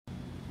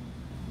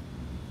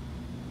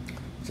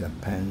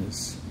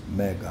Japan's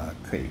mega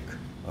quake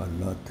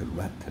alert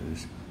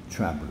rattles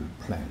travel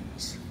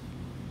plans.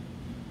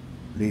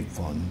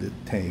 Refund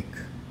take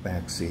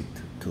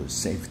backseat to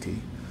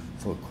safety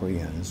for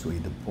Koreans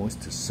with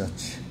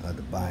post-such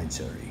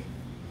advisory.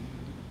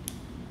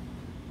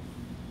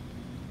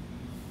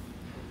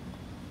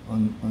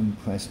 An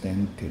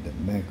unprecedented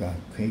mega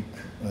quake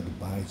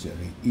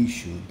advisory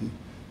issued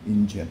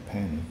in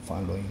Japan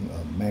following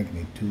a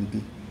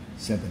magnitude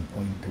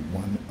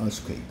 7.1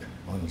 earthquake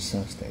on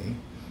Thursday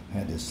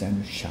had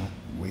sent shock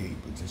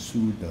waves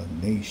through the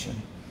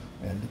nation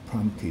and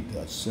prompted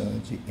a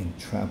surge in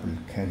travel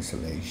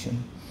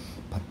cancellation,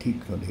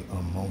 particularly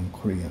among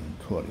Korean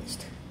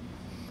tourists.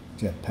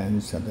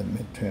 Japan's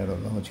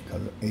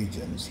meteorological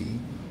agency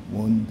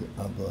warned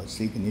of a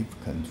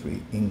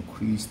significantly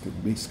increased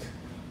risk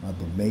of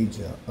a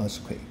major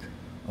earthquake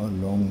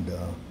along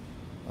the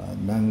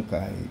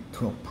Nankai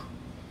Trough,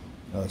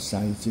 a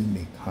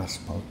seismic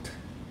hotspot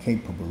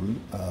capable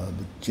of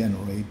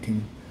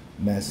generating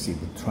massive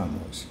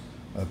tremors.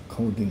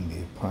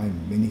 Accordingly,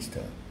 Prime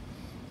Minister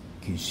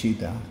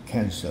Kishida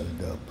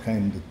canceled a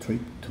planned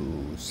trip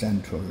to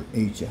Central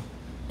Asia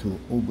to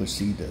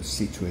oversee the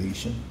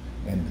situation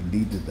and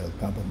lead the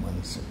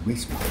government's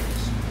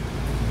response.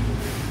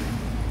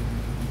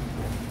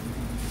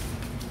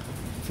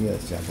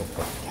 Fears of a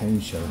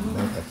potential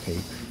mega quake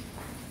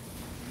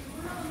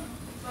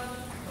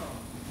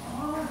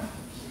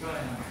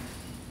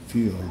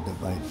fueled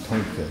by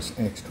Tokyo's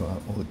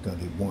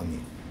extraordinary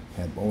warning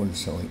have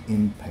also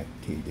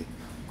impacted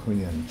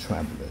Korean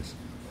travelers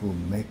who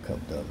make up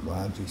the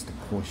largest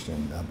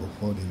portion of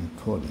foreign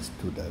tourists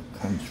to the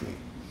country.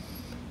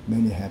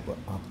 Many have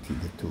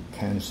opted to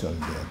cancel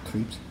their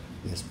trips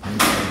despite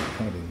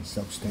incurring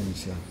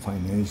substantial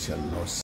financial loss.